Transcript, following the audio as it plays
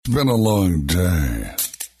It's been a long day.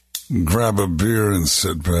 Grab a beer and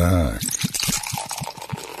sit back.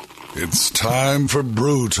 It's time for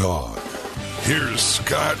Brew Talk. Here's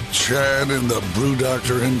Scott, Chad, and the Brew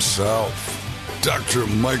Doctor himself, Dr.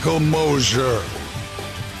 Michael Mosier.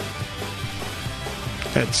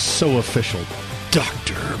 That's so official.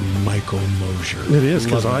 Dr. Michael Mosier. It is,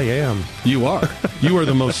 because I am. You are. You are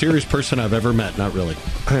the most serious person I've ever met. Not really.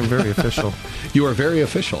 I am very official. You are very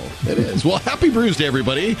official. It is. Well, happy brews to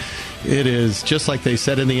everybody. It is, just like they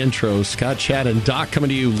said in the intro, Scott, Chad, and Doc coming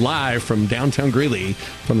to you live from downtown Greeley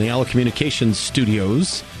from the Allo Communications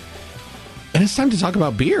studios. And it's time to talk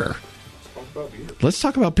about beer. Let's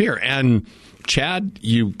talk about beer. And Chad,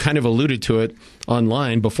 you kind of alluded to it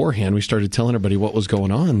online beforehand. We started telling everybody what was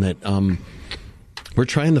going on, that we're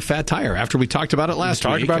trying the Fat Tire. After we talked about it last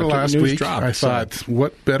week. I thought,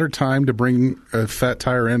 what better time to bring a Fat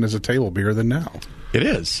Tire in as a table beer than now? It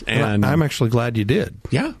is. And I'm actually glad you did.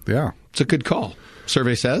 Yeah. Yeah. It's a good call.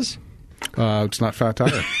 Survey says? It's not Fat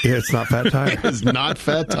Tire. Yeah, it's not Fat Tire. It's not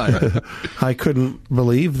Fat Tire. I couldn't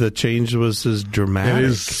believe the change was as dramatic. It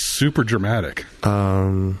is super dramatic. Yeah.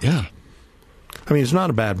 I mean, it's not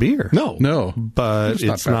a bad beer. No. But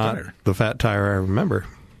it's not Tire. the Fat Tire I remember.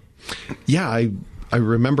 Yeah, I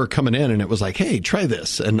remember coming in and it was like, hey, try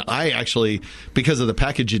this. And I actually, because of the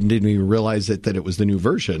packaging, didn't even realize that it was the new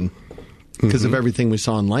version because of everything we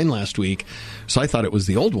saw online last week. So I thought it was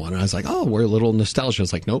the old one. And I was like, oh, we're a little nostalgia. I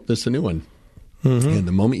was like, nope, this is a new one. And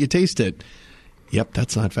the moment you taste it, yep,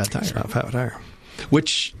 that's not Fat Tire. It's not Fat Tire.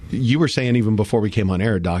 Which you were saying even before we came on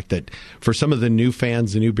air, Doc, that for some of the new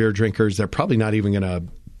fans, the new beer drinkers, they're probably not even going to,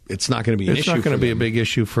 it's not going to be an issue. It's not going to be a big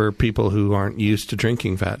issue for people who aren't used to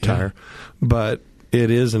drinking Fat Tire. But it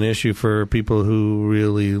is an issue for people who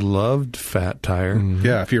really loved Fat Tire.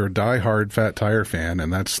 Yeah, if you're a diehard Fat Tire fan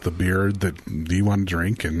and that's the beer that you want to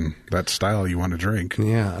drink and that style you want to drink,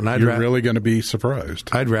 yeah, and you're really going to be surprised.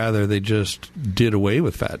 I'd rather they just did away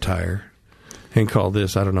with Fat Tire and call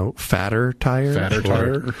this, I don't know, Fatter Tire? Fatter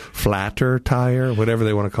Tire? Flatter Tire, whatever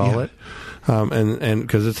they want to call it. And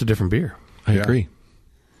because it's a different beer. I agree.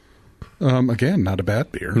 Again, not a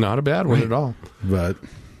bad beer. Not a bad one at all.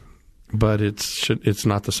 But it's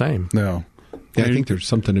not the same. No. Yeah, I think there's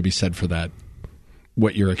something to be said for that.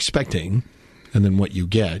 What you're expecting and then what you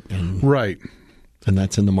get. And, right. And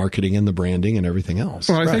that's in the marketing and the branding and everything else.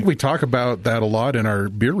 Well, I think we talk about that a lot in our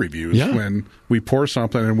beer reviews when we pour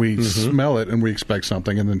something and we smell it and we expect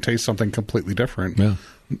something and then taste something completely different. Yeah.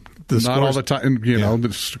 Not all the time, you know,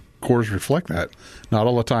 the scores reflect that. Not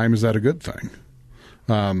all the time is that a good thing.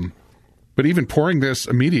 But even pouring this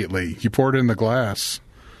immediately, you pour it in the glass,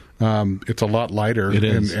 it's a lot lighter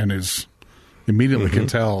and is immediately can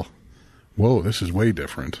tell, whoa, this is way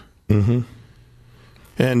different.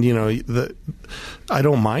 And, you know, I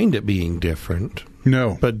don't mind it being different.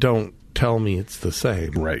 No. But don't tell me it's the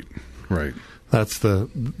same. Right. That's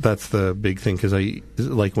the big thing, because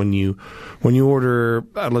like when you order,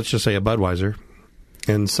 let's just say a Budweiser,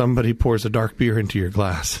 and somebody pours a dark beer into your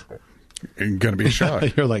glass. You're going to be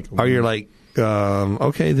shocked. You're like,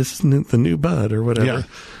 okay, this is the new Bud or whatever. Yeah.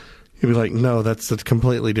 You'd be like, no, that's a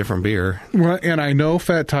completely different beer. Well, and I know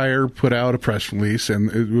Fat Tire put out a press release,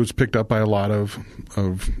 and it was picked up by a lot of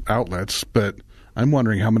outlets, but I'm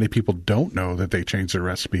wondering how many people don't know that they changed their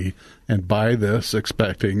recipe and buy this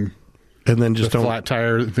expecting and then just the Flat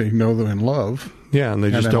Tire that they know them and love. Yeah, and they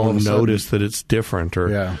just don't notice that it's different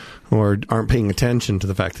or aren't paying attention to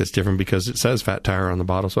the fact that it's different because it says Fat Tire on the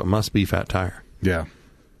bottle, so it must be Fat Tire. Yeah.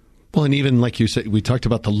 Well, and even like you said, we talked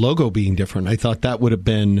about the logo being different. I thought that would have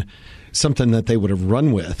been something that they would have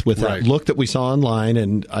run with that look that we saw online.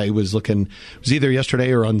 And I was looking, it was either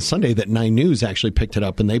yesterday or on Sunday that 9 News actually picked it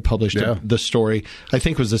up and they published the story. I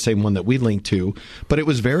think it was the same one that we linked to, but it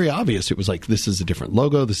was very obvious. It was like, this is a different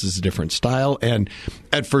logo. This is a different style. And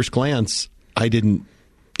at first glance, I didn't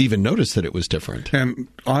even notice that it was different. And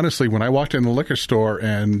honestly, when I walked in the liquor store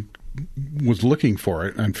and was looking for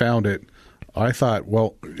it and found it, I thought,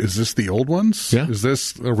 well, is this the old ones? Yeah.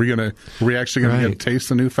 Are we actually going to get to taste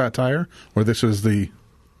the new Fat Tire, or this is the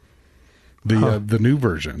new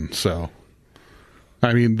version? So,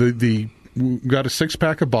 I mean, we got a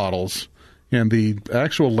 6-pack of bottles, and the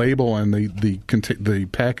actual label and the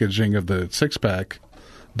packaging of the 6-pack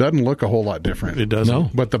doesn't look a whole lot different. It doesn't.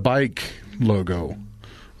 No. But the bike logo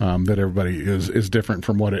that everybody is different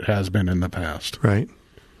from what it has been in the past. Right.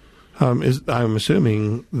 I'm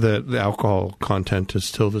assuming that the alcohol content is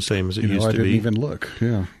still the same as it used to be. I didn't even look.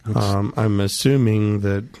 Yeah. I'm assuming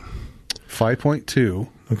that 5.2.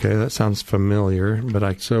 Okay, that sounds familiar, but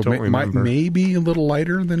I don't remember. Maybe a little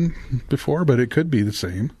lighter than before, but it could be the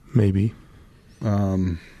same. Maybe.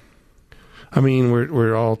 I mean,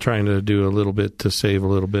 we're all trying to do a little bit to save a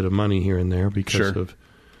little bit of money here and there because of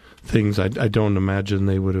things I don't imagine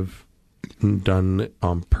they would have done it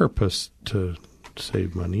on purpose to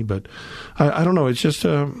save money. But I don't know. It's just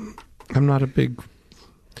I'm not a big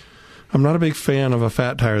fan of a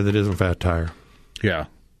fat tire that isn't fat tire. Yeah,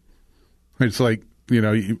 it's like,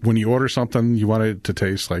 when you order something, you want it to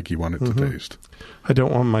taste like you want it to taste. I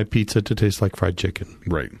don't want my pizza to taste like fried chicken.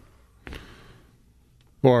 Right.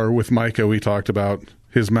 Or with Micah, we talked about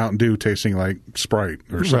his Mountain Dew tasting like Sprite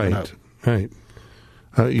or 7-Up. Right.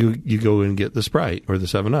 You go and get the Sprite or the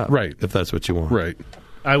 7-Up. Right. If that's what you want. Right.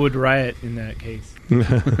 I would riot in that case.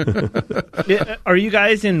 Are you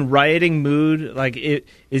guys in rioting mood? Like,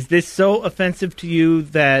 is this so offensive to you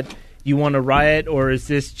that you want to riot, or is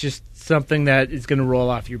this just something that is going to roll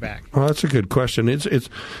off your back? Well, that's a good question. It's.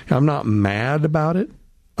 I'm not mad about it.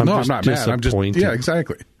 I'm not mad. I'm just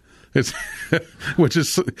exactly. It's which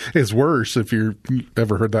is worse if you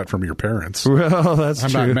ever heard that from your parents. Well, that's I'm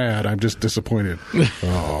true. not mad. I'm just disappointed.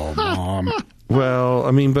 Oh, Mom. Well,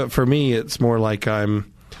 I mean, but for me, it's more like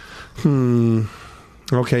I'm.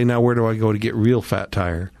 Okay, now where do I go to get real fat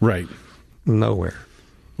tire? Right. Nowhere.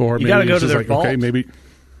 Or you maybe got to go it's to just their like, vault. Okay, maybe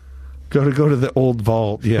go to the old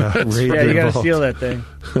vault. Yeah, yeah, you got to steal that thing.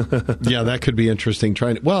 Yeah, that could be interesting.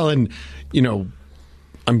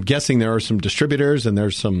 I'm guessing there are some distributors and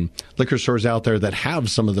there's some liquor stores out there that have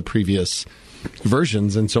some of the previous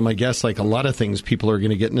versions. And so my guess, like a lot of things, people are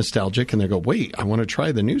going to get nostalgic and they go, wait, I want to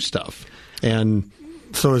try the new stuff. And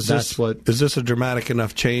so is this a dramatic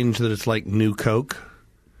enough change that it's like new Coke?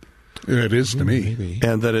 It is to me. Maybe.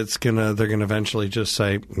 And that they're gonna eventually just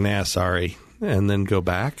say, nah, sorry, and then go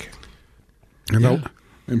back? And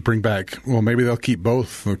and bring back, well, maybe they'll keep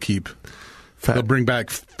both. They'll bring back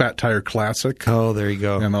Fat Tire Classic. Oh, there you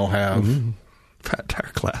go. And they'll have Fat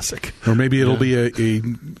Tire Classic. Or maybe it'll be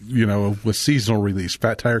a seasonal release,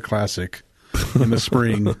 Fat Tire Classic in the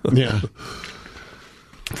spring. Yeah.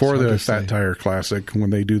 For the Fat Tire Classic when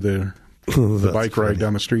they do the bike ride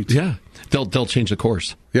down the streets. Yeah. They'll change the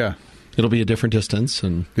course. Yeah. It'll be a different distance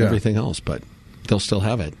and everything else, but they'll still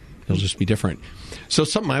have it. It'll just be different. So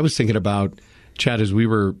something I was thinking about, Chad, as we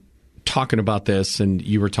were talking about this and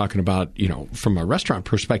you were talking about, from a restaurant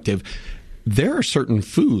perspective, there are certain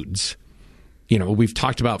foods, we've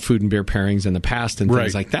talked about food and beer pairings in the past and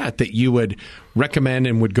things like that you would recommend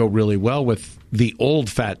and would go really well with the old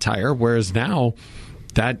Fat Tire, whereas now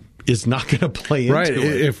that is not going to play into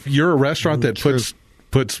it. If you're a restaurant that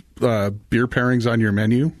puts beer pairings on your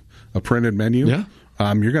menu, a printed menu,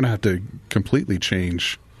 you're going to have to completely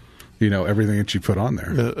change everything that you put on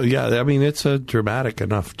there. I mean, it's a dramatic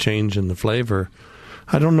enough change in the flavor.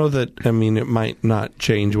 I don't know that, it might not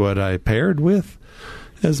change what I paired with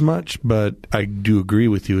as much, but I do agree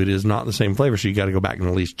with you. It is not the same flavor, so you got to go back and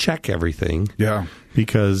at least check everything. Yeah.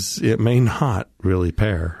 Because it may not really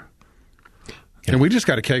pair. And we just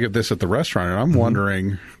got a keg of this at the restaurant, and I'm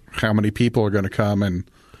wondering how many people are going to come and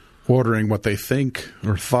ordering what they think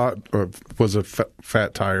or thought was a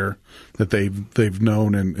Fat Tire that they've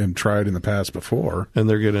known and tried in the past before. And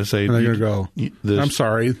they're going to say, and they're going to go, I'm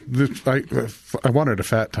sorry, I wanted a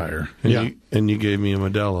Fat Tire. And you gave me a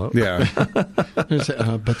Modelo. Yeah.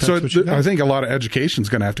 But that's I think a lot of education is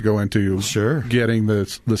going to have to go into getting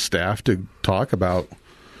the staff to talk about,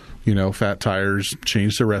 Fat Tires,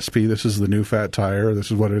 change the recipe. This is the new Fat Tire.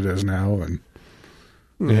 This is what it is now. And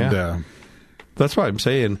that's why I'm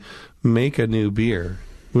saying make a new beer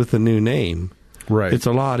with a new name. Right. It's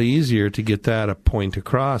a lot easier to get that a point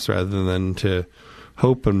across rather than to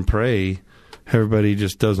hope and pray everybody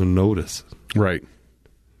just doesn't notice. Right.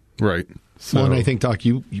 So, and I think, Doc,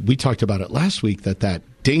 we talked about it last week, that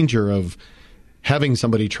danger of having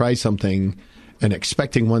somebody try something and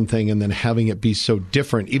expecting one thing and then having it be so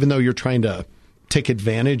different, even though you're trying to take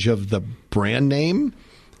advantage of the brand name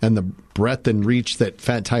and the breadth and reach that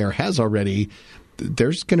Fat Tire has already,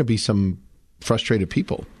 there's going to be some frustrated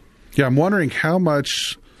people. Yeah, I'm wondering how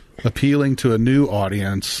much appealing to a new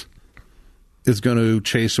audience is going to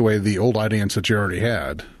chase away the old audience that you already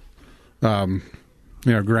had.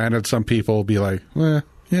 Granted, some people will be like,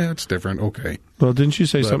 it's different. Okay. Well, didn't you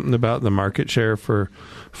say something about the market share for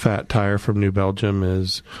Fat Tire from New Belgium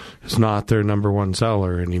is not their number one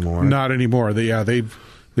seller anymore? Not anymore.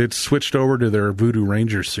 It's switched over to their Voodoo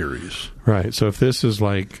Ranger series. Right. So if this is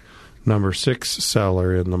like number 6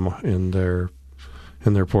 seller in their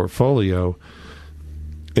portfolio,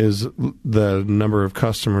 is the number of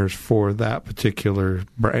customers for that particular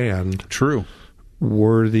brand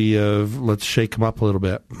worthy of let's shake them up a little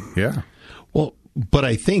bit? Yeah. Well, but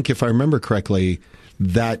I think if I remember correctly,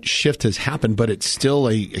 that shift has happened, but it's still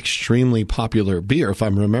a extremely popular beer. If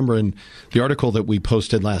I'm remembering the article that we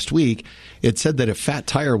posted last week, it said that if Fat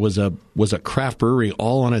Tire was a craft brewery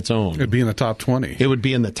all on its own, It'd be in the top 20. it would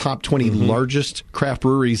be in the top 20 largest craft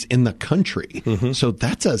breweries in the country. So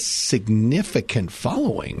that's a significant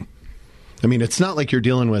following. I mean, it's not like you're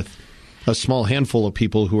dealing with a small handful of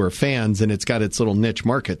people who are fans and it's got its little niche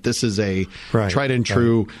market. This is a tried and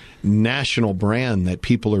true national brand that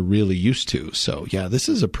people are really used to. So, yeah, this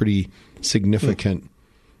is a pretty significant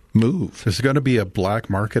move. There's going to be a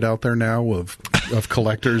black market out there now of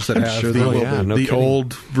collectors that have sure the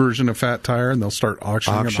old version of Fat Tire, and they'll start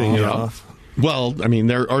auctioning it off. Well, I mean,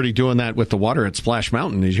 they're already doing that with the water at Splash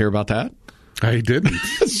Mountain. Did you hear about that? I didn't.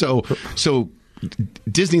 So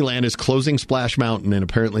Disneyland is closing Splash Mountain, and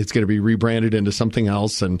apparently it's going to be rebranded into something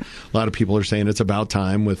else. And a lot of people are saying it's about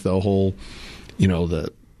time with the whole,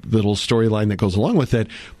 the little storyline that goes along with it.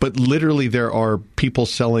 But literally there are people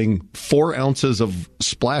selling 4 ounces of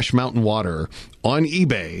Splash Mountain water on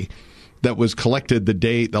eBay that was collected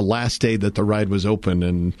the last day that the ride was open.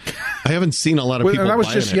 And I haven't seen a lot of people that was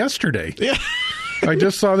buying just it. yesterday. Yeah. I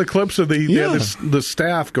just saw the clips of the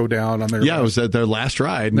staff go down on their it was their last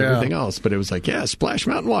ride and everything else. But it was like, Splash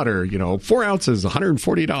Mountain water, 4 ounces,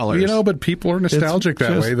 $140. But people are nostalgic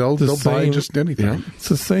that way. They'll buy just anything. Yeah. It's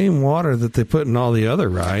the same water that they put in all the other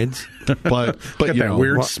rides. But get that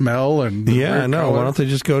weird smell and I know. Why don't they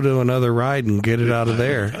just go to another ride and get it out of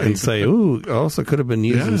there and say, ooh, also could have been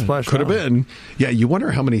used in Splash Could Mountain. have been. Yeah, you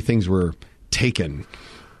wonder how many things were taken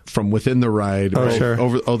from within the ride,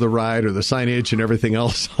 over the ride or the signage and everything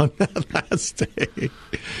else on that last day.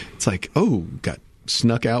 It's like, got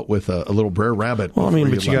snuck out with a little Brer Rabbit. Well, I mean,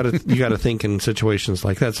 but you got to think in situations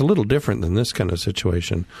like that. It's a little different than this kind of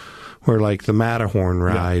situation, where like the Matterhorn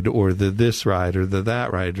ride or the this ride or the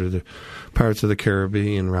that ride or the Pirates of the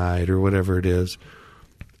Caribbean ride or whatever it is.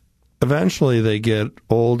 Eventually, they get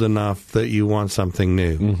old enough that you want something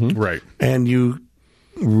new, right? And you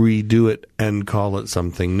redo it and call it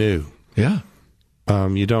something new. Yeah.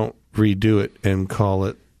 You don't redo it and call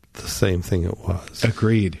it the same thing it was.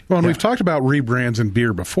 Agreed. Well, and we've talked about rebrands in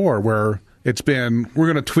beer before, where it's been, we're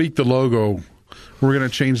going to tweak the logo, we're going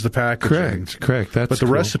to change the packaging. Correct. But the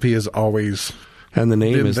recipe is always and the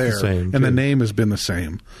name is there, the same, and the name has been the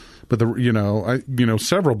same. But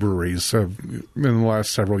several breweries have in the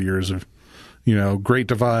last several years have, Great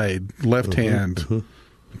Divide, Left Hand.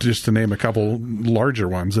 Just to name a couple larger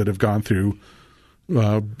ones that have gone through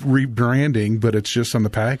rebranding, but it's just on the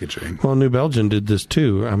packaging. Well, New Belgium did this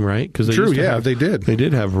too, I'm right? Because they did. They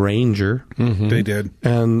did have Ranger. They did.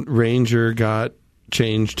 And Ranger got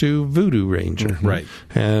changed to Voodoo Ranger. Right.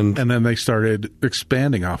 And then they started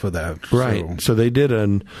expanding off of that. Right. So they did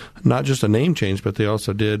not just a name change, but they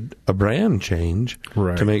also did a brand change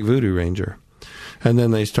to make Voodoo Ranger. And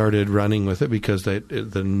then they started running with it because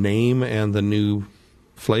the name and the new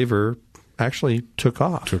flavor actually took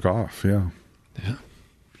off. Yeah.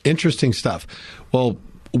 Interesting stuff. Well,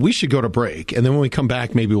 we should go to break, and then when we come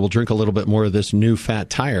back, maybe we'll drink a little bit more of this new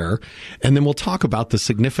Fat Tire, and then we'll talk about the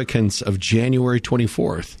significance of January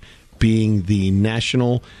 24th being the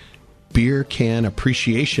National Beer Can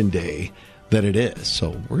Appreciation Day that it is.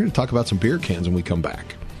 So we're going to talk about some beer cans when we come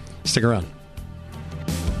back. Stick around.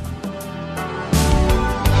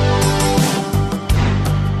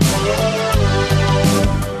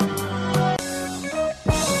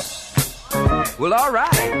 Well, all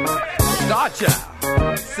right. Star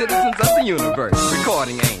Child, citizens of the universe,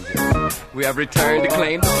 recording angels. We have returned to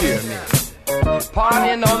claim the pyramid.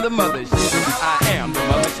 Partying on the mothership. I am the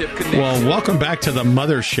Mothership Connection. Well, welcome back to the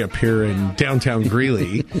Mothership here in downtown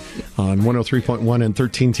Greeley on 103.1 and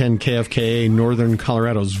 1310 KFKA, Northern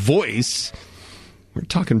Colorado's voice. We're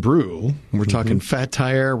talking brew. We're talking Fat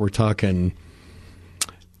Tire. We're talking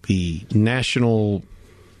the National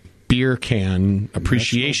Beer Can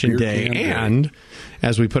Appreciation Day. And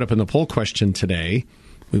as we put up in the poll question today,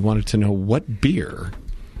 we wanted to know, what beer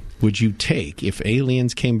would you take if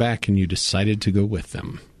aliens came back and you decided to go with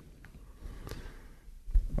them?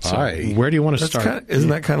 So where do you want to start? Isn't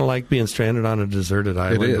that kind of like being stranded on a deserted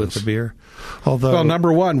island with the beer? Although,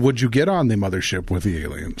 number one, would you get on the mothership with the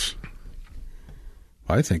aliens?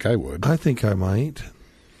 I think I would. I think I might.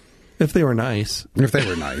 If they were nice. If they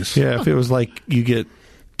were nice. Yeah, if it was like you get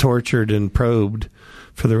tortured and probed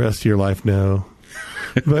for the rest of your life, no.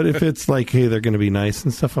 But if it's like, hey, they're going to be nice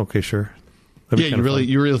and stuff, okay, sure. Yeah,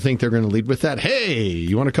 you really think they're going to lead with that? Hey,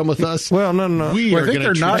 you want to come with us? Well, no. I think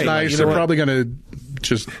they're not nice. They're probably going to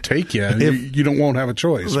just take you. And you won't have a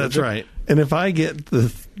choice. That's right. And if I get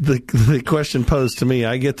the question posed to me,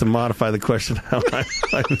 I get to modify the question how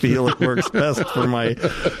I feel it works best for my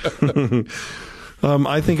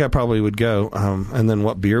I think I probably would go. And then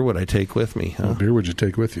what beer would I take with me? Huh? What beer would you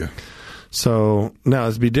take with you? So now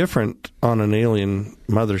it'd be different on an alien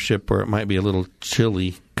mothership where it might be a little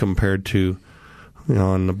chilly compared to,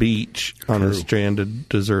 on the beach on a stranded,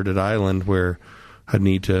 deserted island where I'd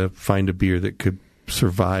need to find a beer that could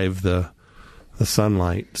survive the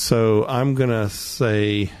sunlight. So I'm going to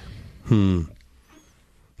say,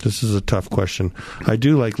 this is a tough question. I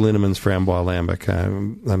do like Lindeman's Framboise Lambic.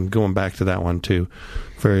 I'm going back to that one too.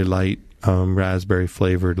 Very light, raspberry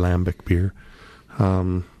flavored lambic beer.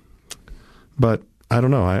 But I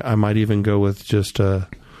don't know. I might even go with just a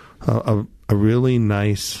really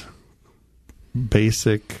nice,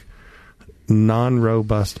 basic,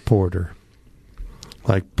 non-robust porter,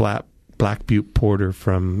 like Black Butte Porter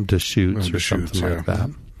from Deschutes or something like that.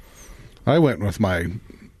 I went with my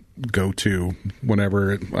go-to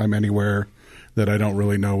whenever I'm anywhere that I don't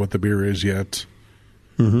really know what the beer is yet.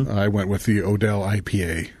 Mm-hmm. I went with the Odell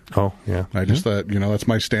IPA. Oh, yeah. I just thought, that's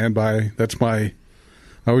my standby.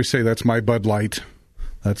 I always say that's my Bud Light.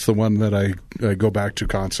 That's the one that I go back to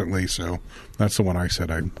constantly. So that's the one I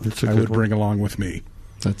said I would bring along with me.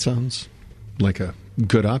 That sounds like a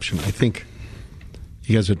good option. I think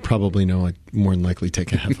you guys would probably know I'd more than likely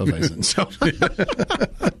take a Hefeweizen. So.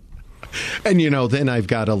 And, then I've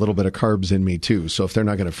got a little bit of carbs in me, too. So if they're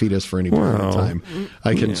not going to feed us for any period of time,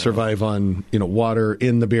 I can survive on, water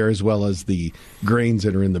in the beer as well as the grains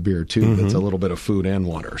that are in the beer, too. Mm-hmm. That's a little bit of food and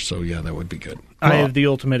water. So, yeah, that would be good. I have the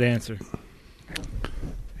ultimate answer.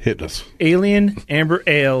 Hit us. Alien Amber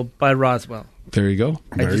Ale by Roswell. There you go.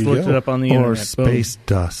 I just looked it up on the internet. Or Space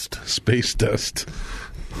Dust. Space Dust.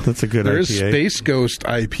 That's a good IPA. There is Space Ghost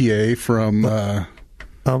IPA from...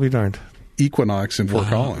 I'll be darned. Equinox in Fort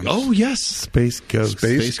Collins. Oh, yes. Space Ghost.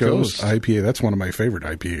 Space Ghost IPA. That's one of my favorite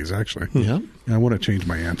IPAs, actually. Yeah. I want to change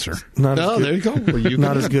my answer. There you go.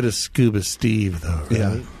 Not as good as Scuba Steve, though. Right?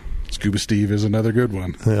 Yeah. Scuba Steve is another good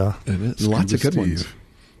one. Yeah. It is. Lots of good ones.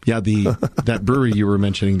 Yeah, that brewery you were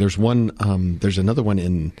mentioning, there's one, there's another one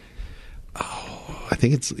in, I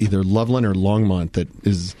think it's either Loveland or Longmont that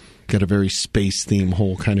is got a very space theme.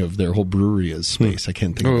 Their whole brewery is space. I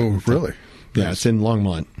can't think of it. Oh, really? Yeah, it's in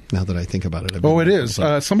Longmont, now that I think about it. It is.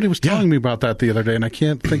 Somebody was telling me about that the other day, and I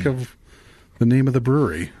can't think of the name of the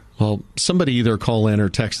brewery. Well, somebody either call in or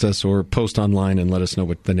text us or post online and let us know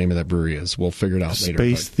what the name of that brewery is. We'll figure it out later.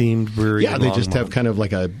 Space-themed brewery. Yeah, they just have kind of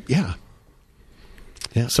like a, Yeah.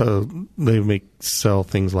 So they sell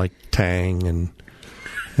things like Tang and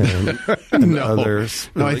others.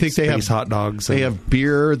 No, I think they have hot dogs. They have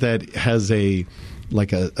beer that has a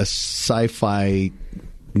sci-fi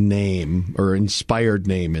name or inspired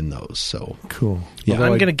name in those. So cool. Yeah,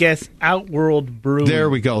 I'm going to guess Outworld Brewing. There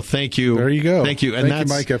we go. Thank you. There you go. Thank you. And thank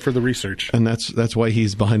you, Micah, for the research. And that's why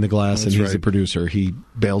he's behind the glass and he's right. the producer. He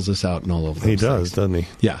bails us out and all of those He does, things. doesn't he?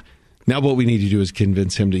 Yeah. Now what we need to do is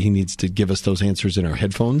convince him that he needs to give us those answers in our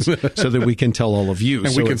headphones so that we can tell all of you.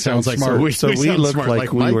 And we can sound smart. We look smart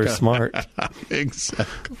like we were Micah. smart.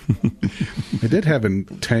 Exactly. I did have a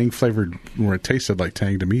Tang flavored, where it tasted like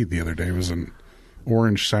Tang to me the other day. It was an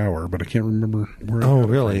orange sour, but I can't remember where. Oh,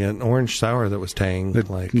 really? An orange sour that was Tang.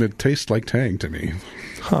 It tastes like Tang to me.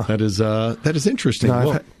 Huh. That is interesting.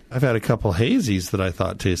 No, I've had a couple hazies that I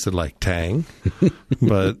thought tasted like Tang,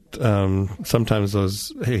 but sometimes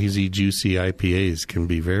those hazy, juicy IPAs can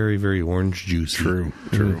be very, very orange juicy. True.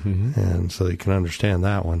 Mm-hmm. And so you can understand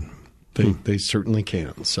that one. They certainly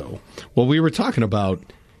can. So, well, we were talking about,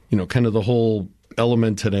 kind of the whole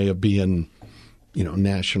element today of being,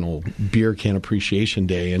 National Beer Can Appreciation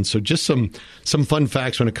Day. And so just some fun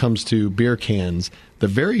facts when it comes to beer cans. The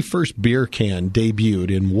very first beer can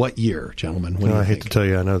debuted in what year, gentlemen? I hate to tell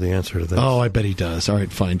you, I know the answer to this. Oh, I bet he does. All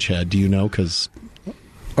right, fine, Chad. Do you know? Because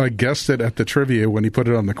I guessed it at the trivia when he put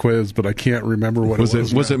it on the quiz, but I can't remember what it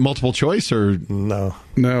was. Was it multiple choice or no?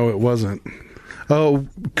 No, it wasn't. Oh,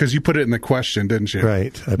 because you put it in the question, didn't you?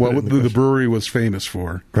 Right. What the brewery was famous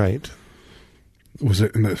for? Right. Was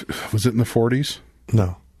it in the 40s?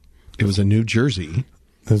 No. It was a New Jersey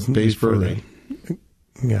based brewery.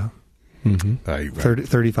 Yeah. Mm-hmm.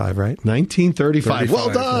 35, right? 1935.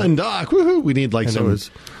 Well done, Doc. Woohoo. We need a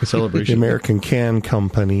celebration. The American Can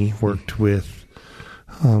Company worked with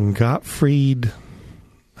Gottfried.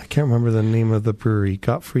 I can't remember the name of the brewery.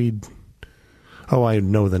 Gottfried. Oh, I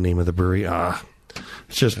know the name of the brewery.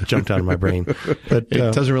 It's just jumped out of my brain. But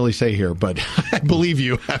it doesn't really say here, but I believe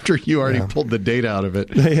you after you already pulled the data out of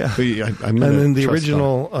it. Yeah. And then the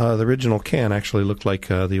original can actually looked like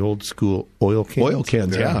the old school oil cans. Oil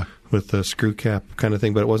cans, yeah. With the screw cap kind of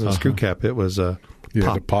thing, but it wasn't a screw cap. It was a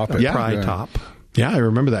pop it. Pry top. Yeah, I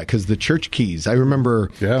remember that because the church keys. I remember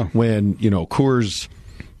when, Coors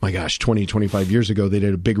my gosh, 20, 25 years ago, they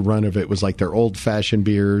did a big run of it. It was like their old-fashioned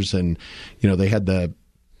beers, and, they had the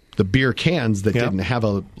beer cans that didn't have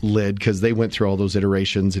a lid because they went through all those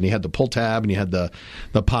iterations, and you had the pull tab and you had the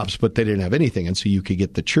pops, but they didn't have anything. And so you could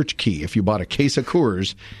get the church key. If you bought a case of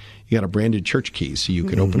Coors, you got a branded church key so you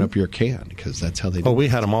could open up your can, because that's how they do it. We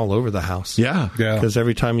had them all over the house. Yeah. Because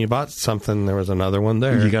every time you bought something, there was another one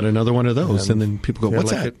there. You got another one of those, and then people go,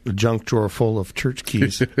 what's that? A junk drawer full of church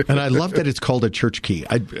keys. And I love that it's called a church key.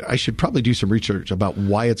 I should probably do some research about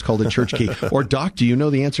why it's called a church key. Or, Doc, do you know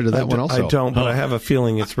the answer to that one also? I don't, but I have a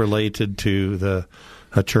feeling it's related to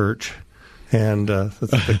a church. And that's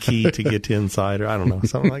the key to get inside, or I don't know,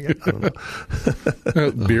 something like it. I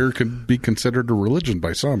don't know. Beer could be considered a religion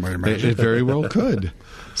by some, I imagine. It very well could.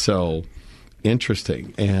 So,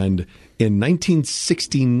 interesting. And in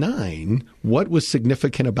 1969, what was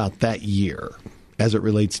significant about that year as it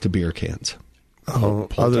relates to beer cans?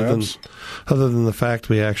 Other than the fact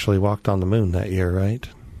we actually walked on the moon that year, right?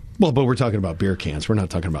 Well, but we're talking about beer cans. We're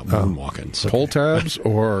not talking about moonwalking. So. Pull tabs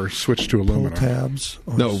or switch to aluminum? Pull tabs.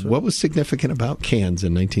 No, what was significant about cans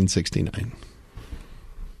in 1969?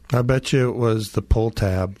 I bet you it was the pull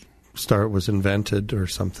tab was invented or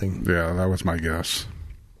something. Yeah, that was my guess.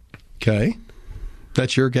 Okay.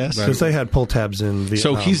 That's your guess? Because they had pull tabs in Vietnam.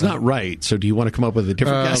 So he's not right. So do you want to come up with a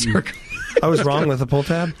different guess? I was wrong with the pull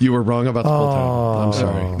tab? You were wrong about the pull tab. I'm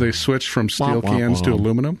sorry. They switched from steel cans to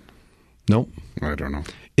aluminum? Nope. I don't know.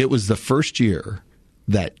 It was the first year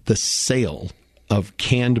that the sale of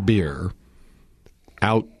canned beer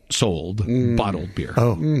outsold bottled beer.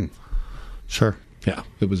 Sure. Yeah,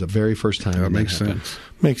 it was the very first time. That makes sense.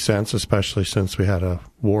 Makes sense, especially since we had a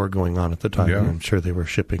war going on at the time. Yeah. I'm sure they were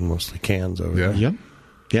shipping mostly cans over there. Yep.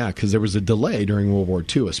 Yeah, because there was a delay during World War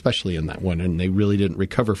II, especially in that one, and they really didn't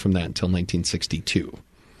recover from that until 1962.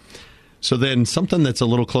 So then something that's a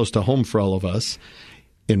little close to home for all of us,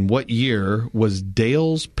 in what year was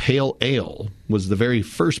Dale's Pale Ale was the very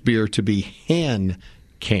first beer to be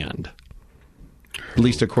hand-canned? At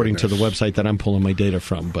least according to the website that I'm pulling my data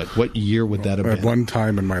from. But what year would that have been? At one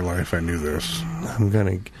time in my life, I knew this.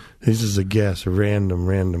 This is a guess, a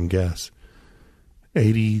random guess.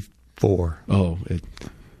 84. Oh,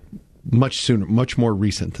 much sooner, much more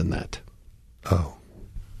recent than that. Oh.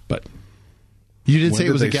 But you didn't When say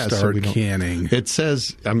it was did a they guess. start canning? It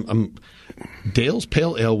says Dale's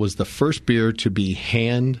Pale Ale was the first beer to be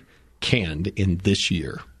hand-canned in this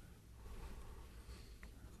year.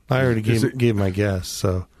 I already gave my guess,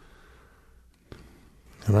 so.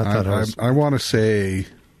 And I thought I want to say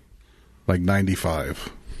like 95.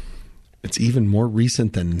 It's even more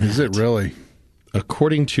recent than that. Is it really?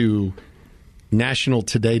 According to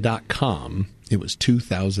nationaltoday.com, it was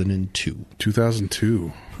 2002.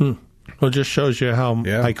 2002. Well, it just shows you how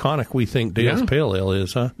iconic we think Dale's Pale Ale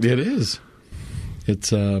is, huh? It is. It's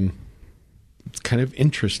kind of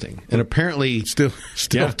interesting. And apparently... Still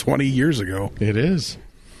 20 years ago. It is.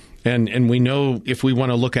 And we know if we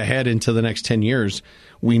want to look ahead into the next 10 years,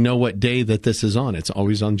 we know what day that this is on. It's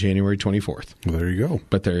always on January 24th. Well, there you go.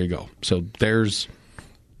 But there you go. So there's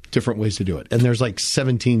different ways to do it. And there's like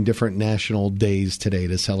 17 different national days today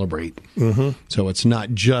to celebrate. Mm-hmm. So it's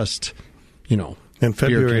not just, And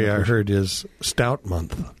February, I heard, is Stout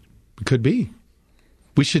Month. It could be.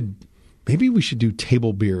 Maybe we should do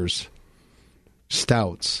table beers,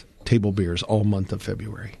 stouts, table beers all month of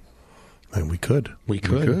February. And we could. We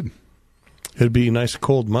could. It'd be a nice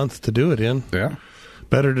cold month to do it in. Yeah.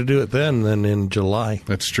 Better to do it then than in July.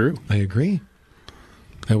 That's true. I agree.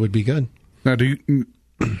 That would be good. Now, do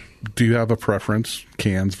you have a preference,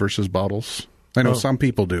 cans versus bottles? I know some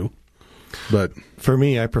people do, but for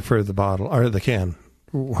me, I prefer the bottle or the can,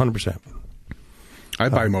 100%. I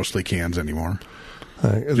buy mostly cans anymore.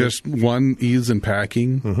 Just one, ease in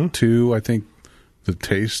packing. Mm-hmm. Two, I think the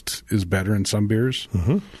taste is better in some beers.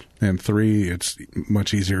 Mm-hmm. And three, it's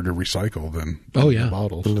much easier to recycle than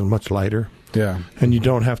bottles. And much lighter. Yeah. And you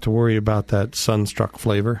don't have to worry about that sunstruck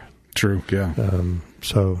flavor. True, yeah.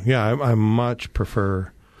 I much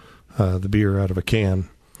prefer the beer out of a can.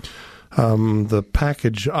 The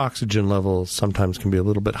package oxygen levels sometimes can be a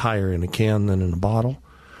little bit higher in a can than in a bottle.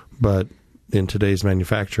 But in today's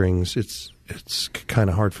manufacturings, it's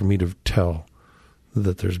kind of hard for me to tell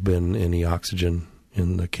that there's been any oxygen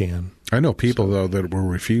in the can. I know people, though, that will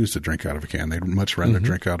refuse to drink out of a can. They'd much rather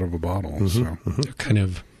drink out of a bottle. Mm-hmm. So. Mm-hmm. They're kind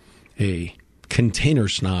of a container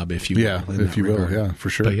snob, if you will. Yeah, if you will. Yeah, for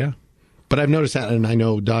sure. But I've noticed that, and I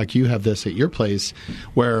know, Doc, you have this at your place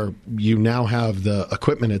where you now have the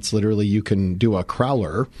equipment. It's literally you can do a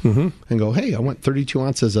crowler and go, hey, I want 32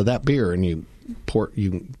 ounces of that beer, and you put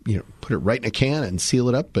it right in a can and seal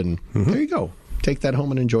it up, and there you go. take that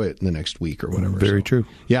home and enjoy it in the next week or whatever. Very true.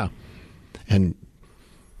 Yeah. And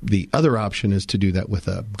the other option is to do that with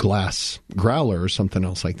a glass growler or something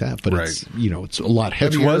else like that. But it's it's a lot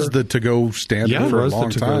heavier. It was the to-go standard for a long it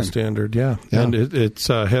was the time. to-go standard, yeah. And it's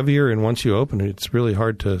heavier, and once you open it, it's really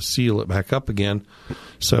hard to seal it back up again.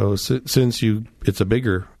 So since it's a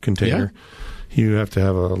bigger container, you have to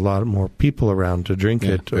have a lot more people around to drink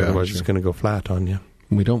it, otherwise it's going to go flat on you.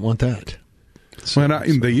 We don't want that. So,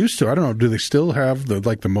 they used to. I don't know. Do they still have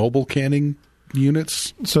the mobile canning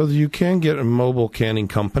units? So you can get mobile canning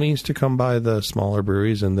companies to come by the smaller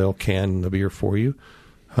breweries, and they'll can the beer for you.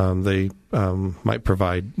 They might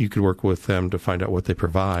provide. You could work with them to find out what they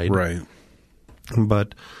provide. Right.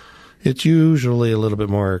 But it's usually a little bit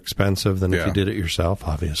more expensive than if you did it yourself,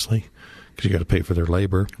 obviously, because you got to pay for their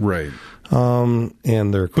labor. Right. And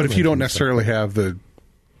their equipment. But if you don't necessarily have the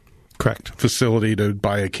correct facility to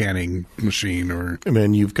buy a canning machine, or I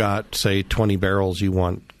mean, you've got, say, 20 barrels you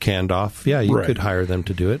want canned off. Yeah, you could hire them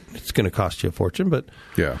to do it. It's going to cost you a fortune, but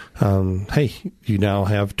hey, you now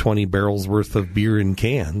have 20 barrels worth of beer in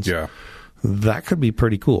cans. Yeah. That could be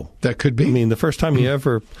pretty cool. That could be. I mean, the first time we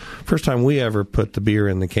ever put the beer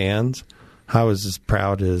in the cans, I was as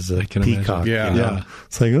proud as a peacock. Yeah.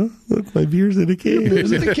 It's like, oh, look, my beer's in a can.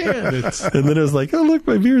 Beer's in a can. And then it was like, oh, look,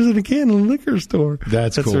 my beer's in a can in a liquor store.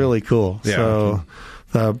 That's cool. really cool. Yeah.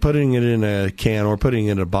 So putting it in a can or putting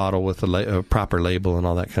it in a bottle with a proper label and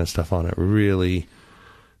all that kind of stuff on it really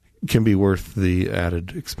can be worth the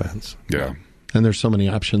added expense. Yeah. And there's so many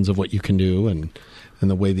options of what you can do and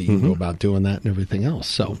the way that you can go about doing that and everything else.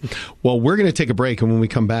 So, well, we're going to take a break, and when we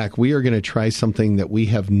come back, we are going to try something that we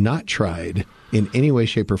have not tried in any way,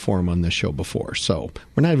 shape, or form on this show before. So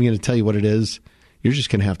we're not even going to tell you what it is. You're just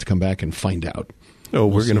going to have to come back and find out. Oh,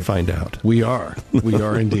 we're going to find out. We are. We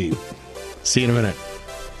are indeed. See you in a minute.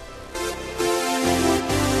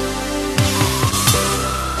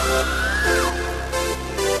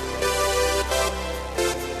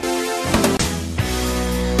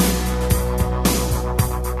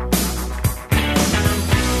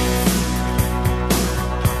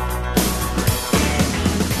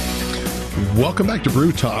 Welcome back to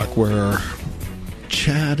Brew Talk, where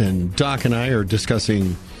Chad and Doc and I are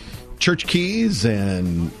discussing Church Keys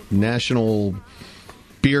and National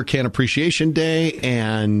Beer Can Appreciation Day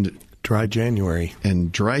and Dry January.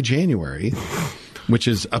 And Dry January, which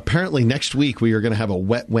is apparently next week we are going to have a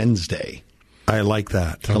Wet Wednesday. I like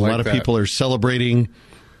that. A lot of people are celebrating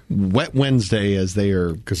Wet Wednesday as they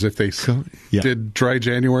are. Because if they did Dry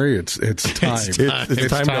January, it's time. It's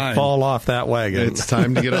time to fall off that wagon. It's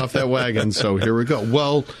time to get off that wagon. So here we go.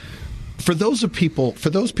 Well, for those people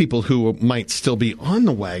who might still be on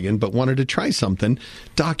the wagon but wanted to try something,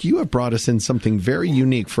 Doc, you have brought us in something very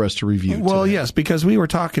unique for us to review today. Well, yes, because we were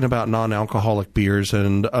talking about non-alcoholic beers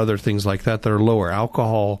and other things like that are lower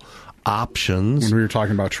alcohol options. When we were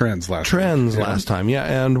talking about trends last time,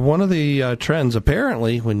 yeah. And one of the trends,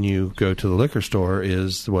 apparently, when you go to the liquor store,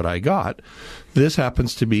 is what I got. This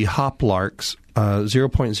happens to be Hoplark's 0.0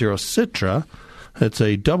 Citra. It's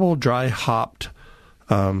a double dry hopped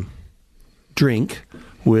drink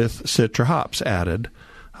with Citra hops added.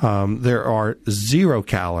 There are 0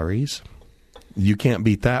 calories. You can't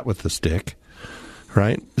beat that with the stick,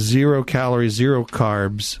 right? 0 calories, 0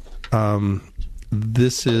 carbs.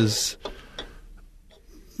 This is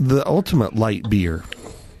the ultimate light beer.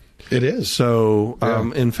 It is. So,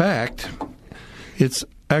 in fact, it's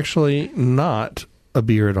actually not a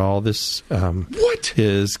beer at all. This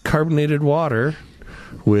is carbonated water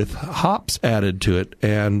with hops added to it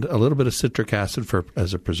and a little bit of citric acid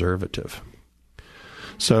as a preservative.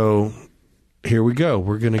 So here we go.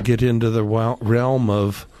 We're going to get into the realm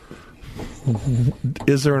of,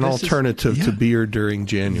 is there an alternative to beer during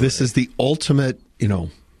January? This is the ultimate,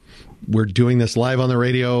 we're doing this live on the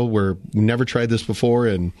radio. We've never tried this before.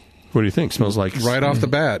 And what do you think? Smells like... Right off the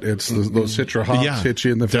bat, it's those Citra hops hit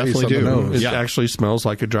you in the face on the nose. It actually smells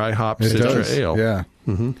like a dry hop Citra ale. Yeah.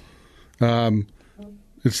 Mm-hmm.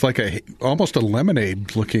 It's like almost a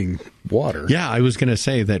lemonade-looking water. Yeah, I was going to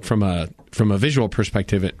say that from a visual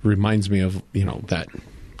perspective, it reminds me of that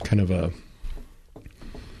kind of a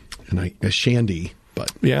shandy.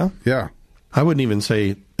 But yeah. I wouldn't even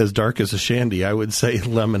say as dark as a shandy. I would say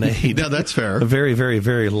lemonade. No, that's fair. A very, very,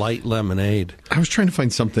 very light lemonade. I was trying to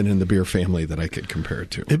find something in the beer family that I could compare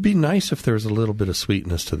it to. It'd be nice if there was a little bit of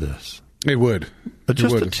sweetness to this. It would.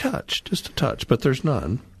 Just a touch, but there's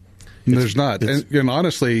none. There's not. And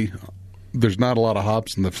honestly, there's not a lot of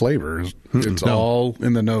hops in the flavors. It's all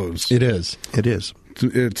in the nose. It is.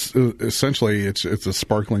 It's essentially, it's a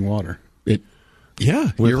sparkling water.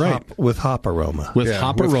 You're right. With hop aroma. With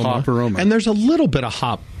hop aroma. And there's a little bit of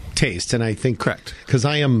hop taste, and I think Correct. because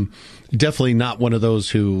I am definitely not one of those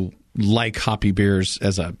who like hoppy beers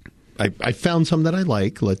as a. I found some that I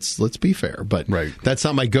like. Let's be fair, but Right. that's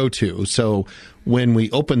not my go-to. So when we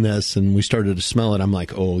opened this and we started to smell it, I'm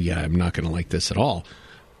like, oh yeah, I'm not going to like this at all.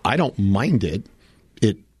 I don't mind it.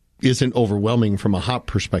 It isn't overwhelming from a hop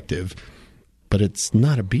perspective, but it's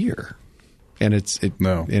not a beer, and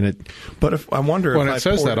No. and it. But if I wonder Well, if it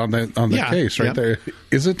says that on the Yeah, case right yeah. there.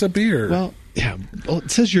 Is it a beer? Well, yeah. Well,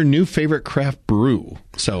 it says your new favorite craft brew,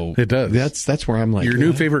 so It does. That's where I'm like, your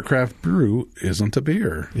new favorite craft brew isn't a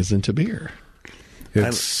beer. isn't a beer.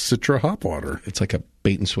 It's Citra hop water. It's like a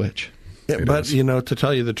bait and switch. Yeah, but, to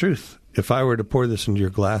tell you the truth, if I were to pour this into your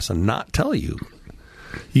glass and not tell you,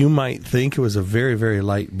 you might think it was a very, very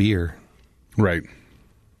light beer. Right.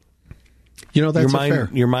 That's fair.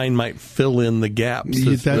 Your mind might fill in the gaps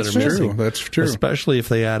That's that are true. missing. That's true. Especially if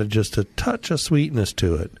they added just a touch of sweetness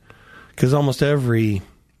to it. Because almost every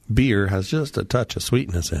beer has just a touch of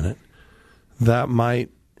sweetness in it. That might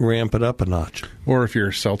ramp it up a notch. Or if you're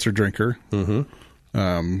a seltzer drinker,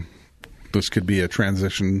 this could be a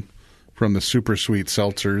transition from the super sweet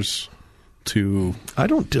seltzers to I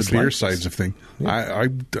don't the dislike beer this. sides of things.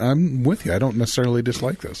 I'm with you. I don't necessarily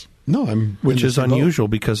dislike this. No, I'm Which in the is same boat. unusual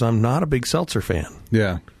because I'm not a big seltzer fan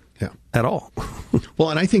Yeah. Yeah. at all. Well,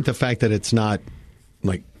 and I think the fact that it's not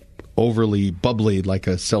like overly bubbly like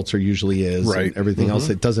a seltzer usually is, Right. and everything else,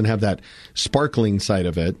 it doesn't have that sparkling side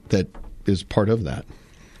of it that is part of that.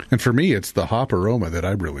 And for me, it's the hop aroma that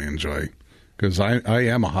I really enjoy because I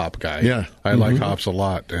am a hop guy. Yeah. I like hops a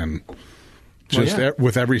lot. And just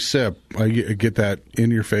with every sip, I get that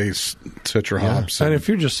in-your-face Citra hops. And if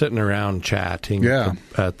you're just sitting around chatting Yeah.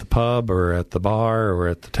 at the pub or at the bar or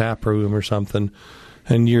at the tap room or something,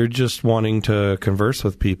 and you're just wanting to converse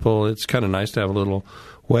with people, it's kind of nice to have a little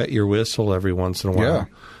wet your whistle every once in a while.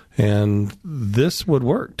 Yeah. And this would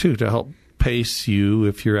work, too, to help pace you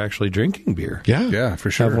if you're actually drinking beer. Yeah. Yeah, for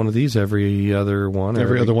sure. Have one of these every other one, or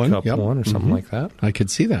Every other one, cup yep. one, or something like that. I could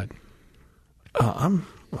see that.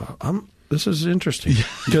 This is interesting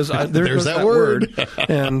because there There's goes that word.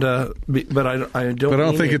 and but I don't. But I don't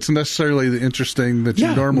mean think it. it's necessarily the interesting that you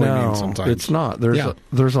Yeah. normally No, mean sometimes. it's not.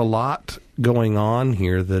 There's a lot going on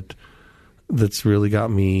here that's really got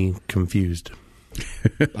me confused.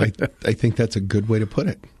 I think that's a good way to put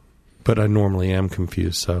it. But I normally am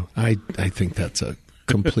confused. So I think that's a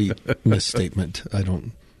complete misstatement. I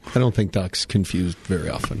don't think Doc's confused very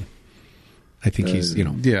often. I think he's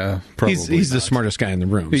Yeah, probably. he's the smartest guy in the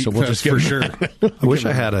room. So we'll just for give sure. I wish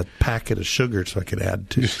I had a packet of sugar so I could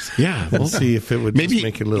add to. Yeah, and see if it would maybe just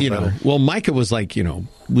make it a little better. Well, Micah was like,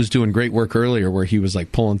 was doing great work earlier where he was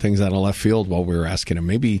like pulling things out of left field while we were asking him.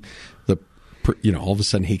 Maybe all of a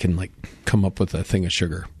sudden he can like come up with a thing of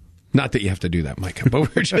sugar. Not that you have to do that, Micah,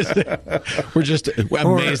 but we're just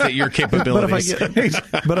amazed at your capabilities.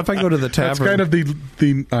 But if I go to the tavern, That's kind of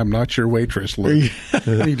the I'm not your waitress look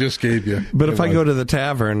he just gave you. But if I go to the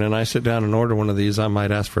tavern and I sit down and order one of these, I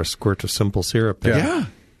might ask for a squirt of simple syrup. Yeah,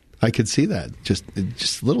 I could see that. Just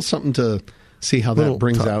a little something to see how Little that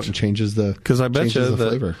brings touch. out and changes the Because I bet changes you the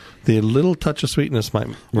flavor. the little touch of sweetness might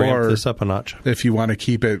ramp Or- this up a notch. If you want to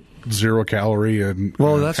keep it 0 calorie and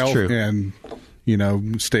That's health true. and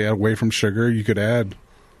stay away from sugar, you could add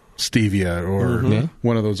stevia or Mm-hmm.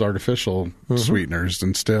 one of those artificial sweeteners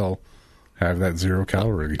and still have that 0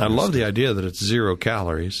 calorie. I love the idea that it's 0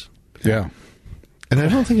 calories. Yeah. And I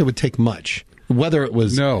don't think it would take much. Whether it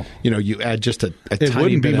was, No. you add just a It tiny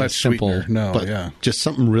wouldn't be bit much of simple, sweetener. No, but yeah. just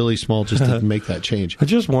something really small just to make that change. I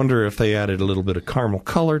just wonder if they added a little bit of caramel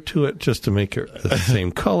color to it just to make it the same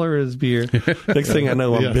color as beer. Next thing I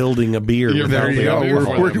know, I'm building a beer. You're without There you the go.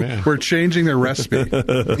 alcohol. We're changing the recipe.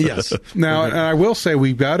 Yes. Now, and I will say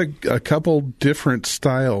we've got a couple different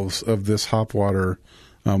styles of this hop water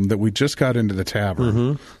that we just got into the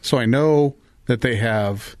tavern. So I know that they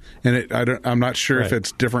have, and I'm not sure if Right.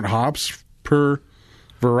 it's different hops per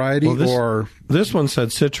variety or this one said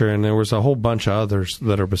Citra, and there was a whole bunch of others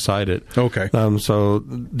that are beside it. Okay. So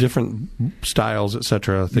different styles,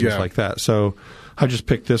 etc., things Yeah. like that. So I just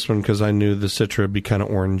picked this one because I knew the Citra would be kind of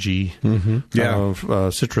orangey,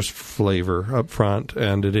 citrus flavor up front,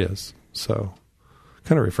 and it is. So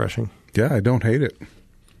kind of refreshing. yeah, I don't hate it.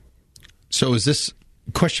 So is this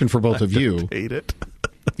question for both of you? Hate it.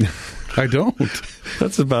 I don't.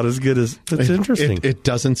 That's about as good as. It's interesting. It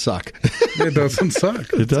doesn't suck. It doesn't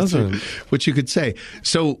suck. It doesn't. What you could say.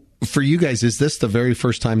 So for you guys, is this the very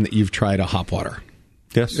first time that you've tried a hop water?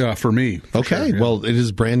 Yes. Yeah, for me. for Okay. sure, yeah. Well, it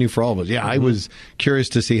is brand new for all of us. Yeah, I was curious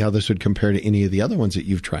to see how this would compare to any of the other ones that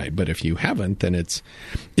you've tried. But if you haven't, then it's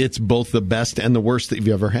both the best and the worst that you've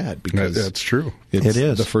ever had because that's true. it's It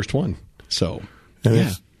is. the first one. So And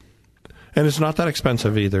yeah. And it's not that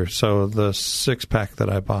expensive either. So the 6-pack that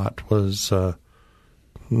I bought was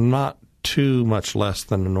not too much less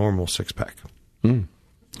than a normal 6-pack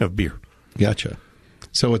of beer. Gotcha.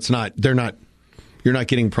 So it's not, you're not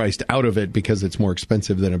getting priced out of it because it's more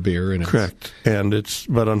expensive than a beer. And Correct.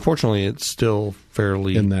 But unfortunately, it's still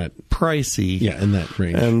fairly in that pricey. Yeah, in that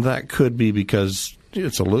range. And that could be because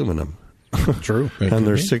it's aluminum. True. And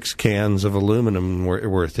there's 6 cans of aluminum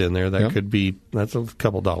worth in there. That's a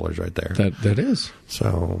couple dollars right there. That is.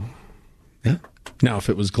 So, yeah. Now, if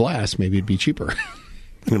it was glass, maybe it'd be cheaper.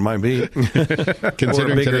 It might be.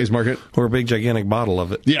 Considering today's market. Or a big, gigantic bottle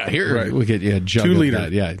of it. Yeah, here we get a jug 2 of liter.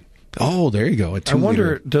 that. Yeah. Oh, there you go. I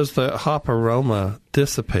wonder, does the hop aroma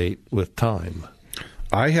dissipate with time?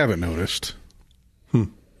 I haven't noticed.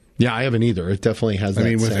 Yeah, I haven't either. It definitely has that. I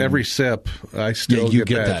mean, with same- every sip, I still you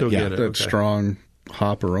get that, that, yeah. that Okay. strong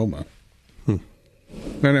hop aroma.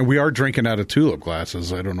 And we are drinking out of tulip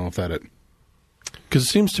glasses. I don't know if that... Because it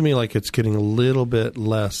seems to me like it's getting a little bit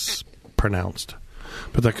less pronounced.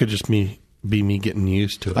 But that could just be me getting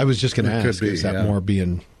used to it. I was just going to It could ask, be, is that yeah. more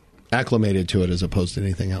being acclimated to it as opposed to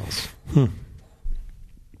anything else?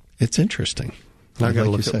 It's interesting. I got to Like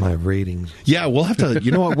look you at said. my ratings. Yeah, we'll have to.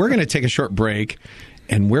 You know what? We're going to take a short break,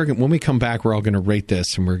 and when we come back, we're all going to rate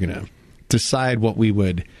this, and we're going to decide what we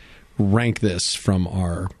would rank this from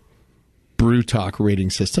our Brew Talk rating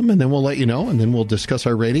system, and then we'll let you know, and then we'll discuss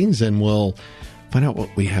our ratings, and we'll find out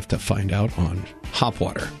what we have to find out on hop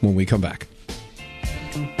water when we come back.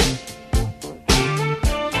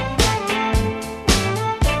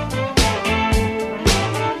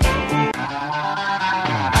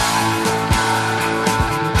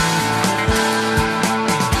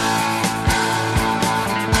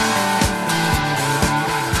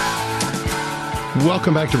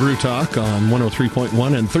 Welcome back to Brew Talk on 103.1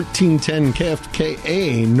 and 1310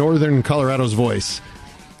 KFKA, Northern Colorado's voice.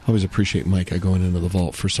 I always appreciate Mike going into the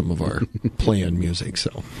vault for some of our play-in music,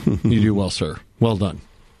 so you do well, sir. Well done.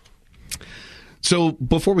 So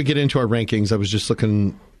before we get into our rankings, I was just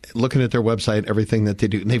looking at their website, everything that they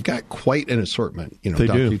do, and they've got quite an assortment. You know, They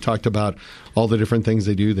Doc, do. you talked about all the different things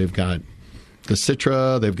they do. They've got the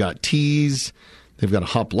Citra, they've got teas, they've got a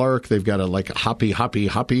hop lark, they've got a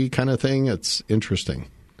hoppy kind of thing. It's interesting.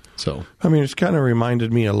 So I mean, it's kind of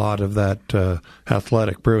reminded me a lot of that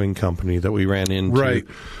athletic brewing company that we ran into Right.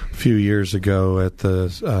 a few years ago at the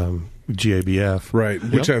GABF. Right,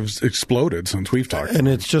 which has exploded since we've talked. And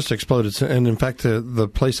it's just exploded. And in fact, the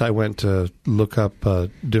place I went to look up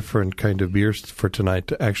different kind of beers for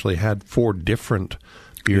tonight actually had 4 different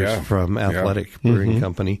beers Yeah. from Yeah. Athletic Brewing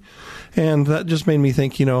Company. And that just made me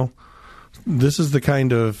think, this is the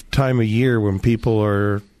kind of time of year when people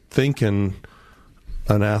are thinking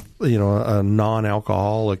a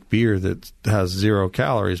non-alcoholic beer that has 0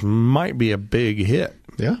 calories might be a big hit.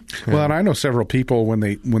 yeah, Well, and I know several people when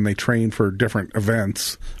they train for different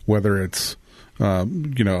events, whether it's a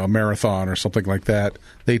marathon or something like that,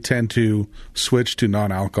 they tend to switch to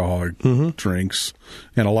non-alcoholic drinks,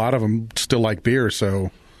 and a lot of them still like beer.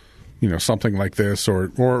 So, something like this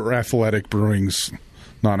or Athletic Brewing's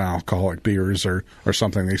non-alcoholic beers are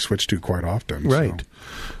something they switch to quite often. Right.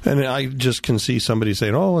 So, And I just can see somebody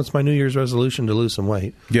saying, oh, it's my New Year's resolution to lose some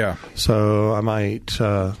weight. yeah. So I might,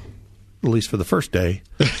 at least for the first day,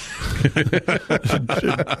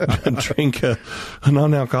 drink a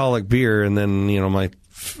non-alcoholic beer, and then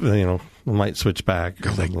might switch back.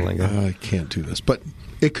 Or something like that. I can't do this, but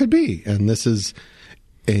it could be. And this is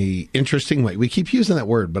a interesting way. We keep using that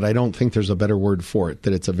word, but I don't think there's a better word for it.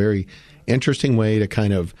 That it's a very interesting way to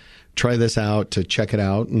kind of try this out, to check it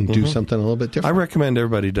out, and do something a little bit I different. recommend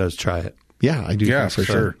everybody does try it Yeah, I do. Yeah, think so,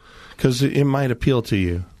 for sure. because it might appeal to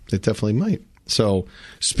you. It definitely might. So,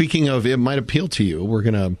 speaking of it might appeal to you, we're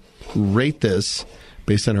going to rate this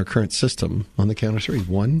based on our current system on the count of 3.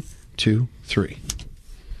 1, 2, 3.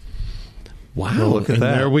 Wow! Well, look at and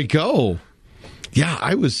that. There we go. Yeah,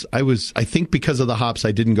 I think because of the hops,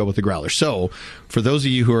 I didn't go with the growler. So, for those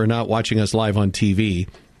of you who are not watching us live on TV,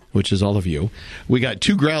 which is all of you, we got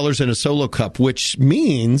 2 growlers and a solo cup, which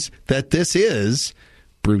means that this is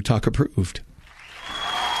Brew Talk approved.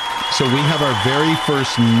 So we have our very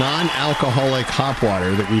first non-alcoholic hop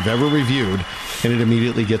water that we've ever reviewed, and it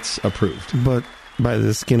immediately gets approved. But by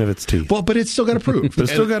the skin of its teeth. Well, but it's still got approved. But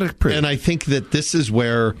it's still got approved. And I think that this is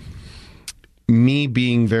where me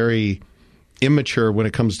being very immature when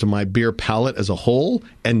it comes to my beer palate as a whole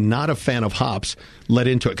and not a fan of hops led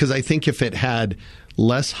into it. Because I think if it had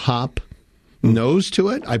less hop nose to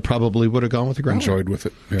it, I probably would have gone with the growler. Enjoyed with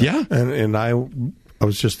it. Yeah. And I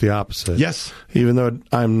was just the opposite. Yes. Even though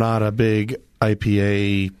I'm not a big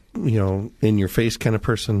IPA, in your face kind of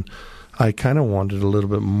person, I kind of wanted a little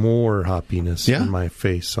bit more hoppiness in my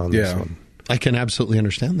face on this one. I can absolutely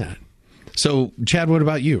understand that. So, Chad, what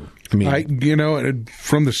about you? I mean,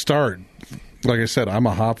 from the start, like I said, I'm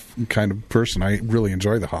a hop kind of person. I really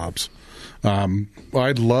enjoy the hops. I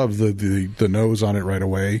love the nose on it right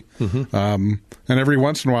away. Mm-hmm. And every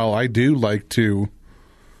once in a while, I do like to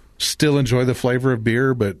still enjoy the flavor of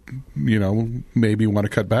beer, but, maybe want to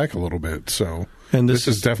cut back a little bit. So this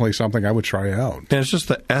is definitely something I would try out. And it's just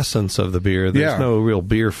the essence of the beer. There's no real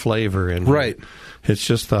beer flavor in it. Right. It's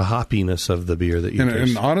just the hoppiness of the beer that you taste.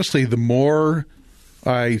 And honestly, the more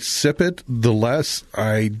I sip it, the less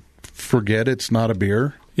I forget it's not a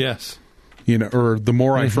beer. Yes. Or the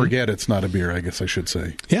more I forget it's not a beer, I guess I should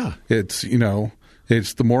say. Yeah. It's,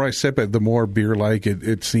 it's the more I sip it, the more beer-like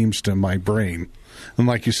it seems to my brain. And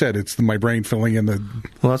like you said, it's my brain filling in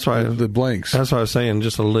the blanks. That's why I was saying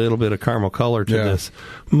just a little bit of caramel color to this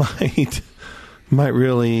might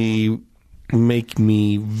really make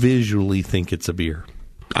me visually think it's a beer.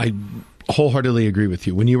 I wholeheartily agree with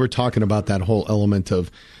you. When you were talking about that whole element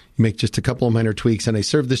of you make just a couple of minor tweaks and I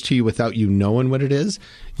serve this to you without you knowing what it is,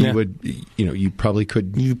 you probably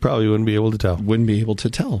wouldn't be able to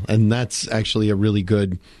tell. And that's actually a really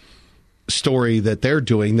good story that they're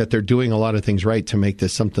doing a lot of things right to make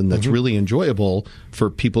this something that's really enjoyable for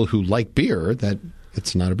people who like beer, that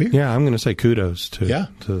it's not a beer. Yeah, I'm going to say kudos to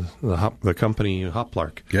the company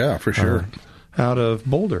Hoplark. Yeah, for sure. Out of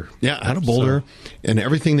Boulder. Yeah, out of Boulder. And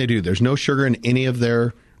everything they do. There's no sugar in any of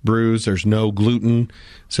their brews. There's no gluten.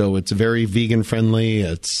 So it's very vegan friendly.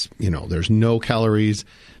 It's, there's no calories,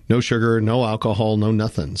 no sugar, no alcohol, no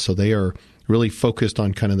nothing. So they are really focused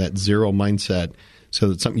on kind of that zero mindset,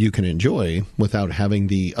 so it's something you can enjoy without having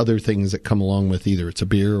the other things that come along with either it's a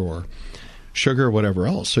beer or sugar or whatever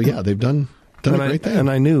else. So, yeah, they've done a great thing. And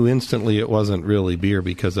I knew instantly it wasn't really beer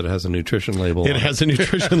because it has a nutrition label on it. It has a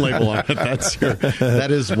nutrition label on it.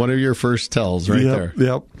 That is one of your first tells there.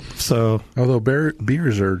 Yep. So, although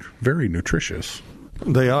beers are very nutritious.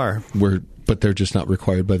 They are. But they're just not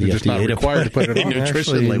required by the FDA. Not required to put it on.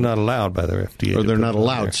 Nutrition label. Not allowed by the FDA. Or they're not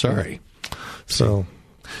allowed, sorry. So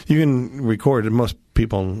you can record, most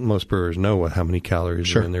brewers know how many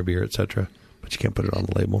calories are in their beer, etc., but you can't put it on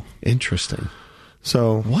the label. Interesting.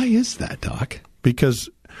 So why is that, Doc? Because,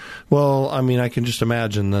 I can just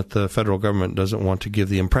imagine that the federal government doesn't want to give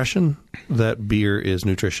the impression that beer is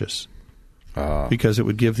nutritious. Because it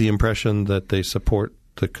would give the impression that they support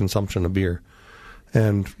the consumption of beer.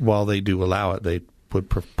 And while they do allow it, they would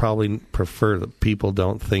probably prefer that people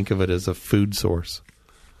don't think of it as a food source.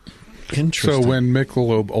 Interesting. So when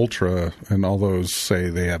Michelob Ultra and all those say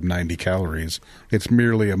they have 90 calories, it's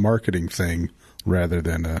merely a marketing thing rather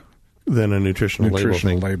than a nutritional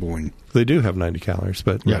labeling. They do have 90 calories,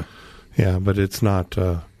 but but it's not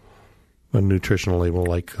a nutritional label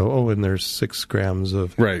like and there's 6 grams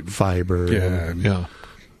of fiber.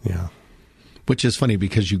 Yeah. Which is funny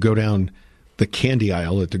because you go down the candy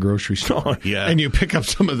aisle at the grocery store and you pick up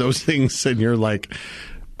some of those things and you're like,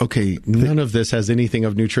 okay, none of this has anything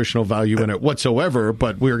of nutritional value in it whatsoever,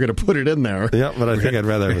 but we're going to put it in there. Yeah, but I think I'd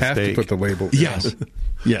rather have a steak. To put the label. Yes.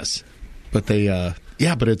 But they,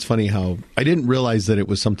 but it's funny how I didn't realize that it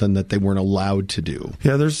was something that they weren't allowed to do.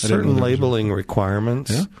 Yeah, there's certain labeling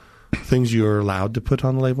requirements. Yeah. Things you're allowed to put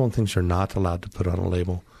on the label and things you're not allowed to put on a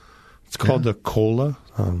label. It's called the COLA,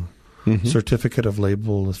 Certificate of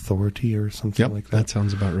Label Authority or something like that. That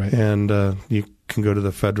sounds about right. And you can go to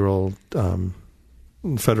the federal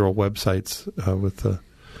websites with the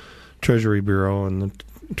Treasury Bureau and the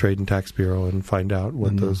Trade and Tax Bureau and find out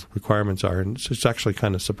what those requirements are. And it's actually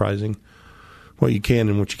kind of surprising what you can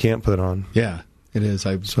and what you can't put on. Yeah, it is.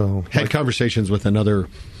 I've had conversations with another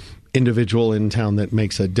individual in town that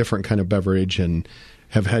makes a different kind of beverage and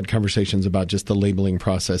have had conversations about just the labeling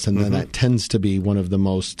process. And then that tends to be one of the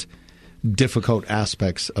most difficult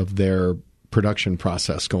aspects of their production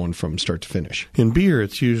process going from start to finish. In beer,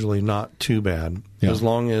 it's usually not too bad as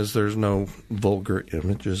long as there's no vulgar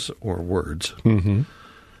images or words. Mm-hmm.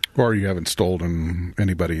 Or you haven't stolen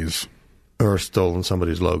anybody's... Or stolen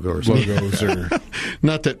somebody's logo or something. Logos or...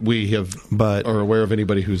 Not that we have are aware of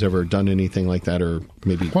anybody who's ever done anything like that or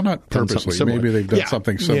maybe... Well, not purposely. Maybe they've done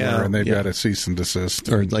something similar and they've got a cease and desist.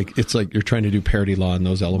 Or it's like you're trying to do parody law in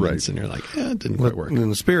those elements and you're like, it didn't quite work. In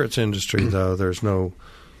the spirits industry, though, there's no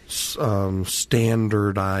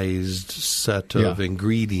standardized set of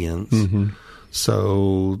ingredients. Mm-hmm.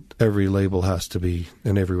 So every label has to be,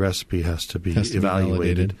 and every recipe has to be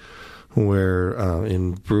evaluated. Where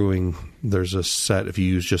in brewing, there's a set. If you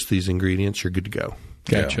use just these ingredients, you're good to go.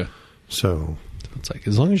 Gotcha. So it's like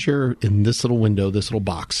as long as you're in this little window, this little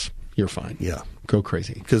box, you're fine. Yeah. Go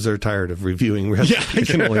crazy. Because they're tired of reviewing recipes. Yeah, I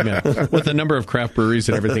can only imagine. With the number of craft breweries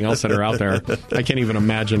and everything else that are out there, I can't even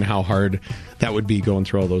imagine how hard that would be going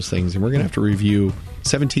through all those things. And we're going to have to review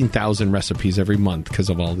 17,000 recipes every month because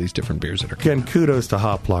of all these different beers that are coming. Again, kudos to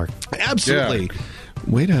Hoplark. Absolutely. Yeah.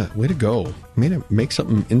 Way to go. Way to make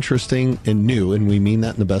something interesting and new, and we mean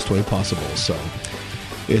that in the best way possible. So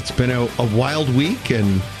it's been a wild week,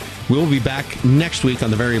 and we'll be back next week on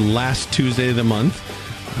the very last Tuesday of the month.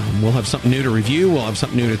 We'll have something new to review. We'll have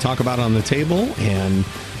something new to talk about on the table, and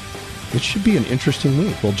it should be an interesting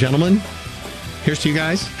week. Well, gentlemen, here's to you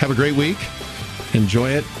guys. Have a great week. Enjoy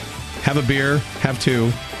it. Have a beer. Have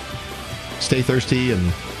two. Stay thirsty, and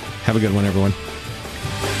have a good one, everyone.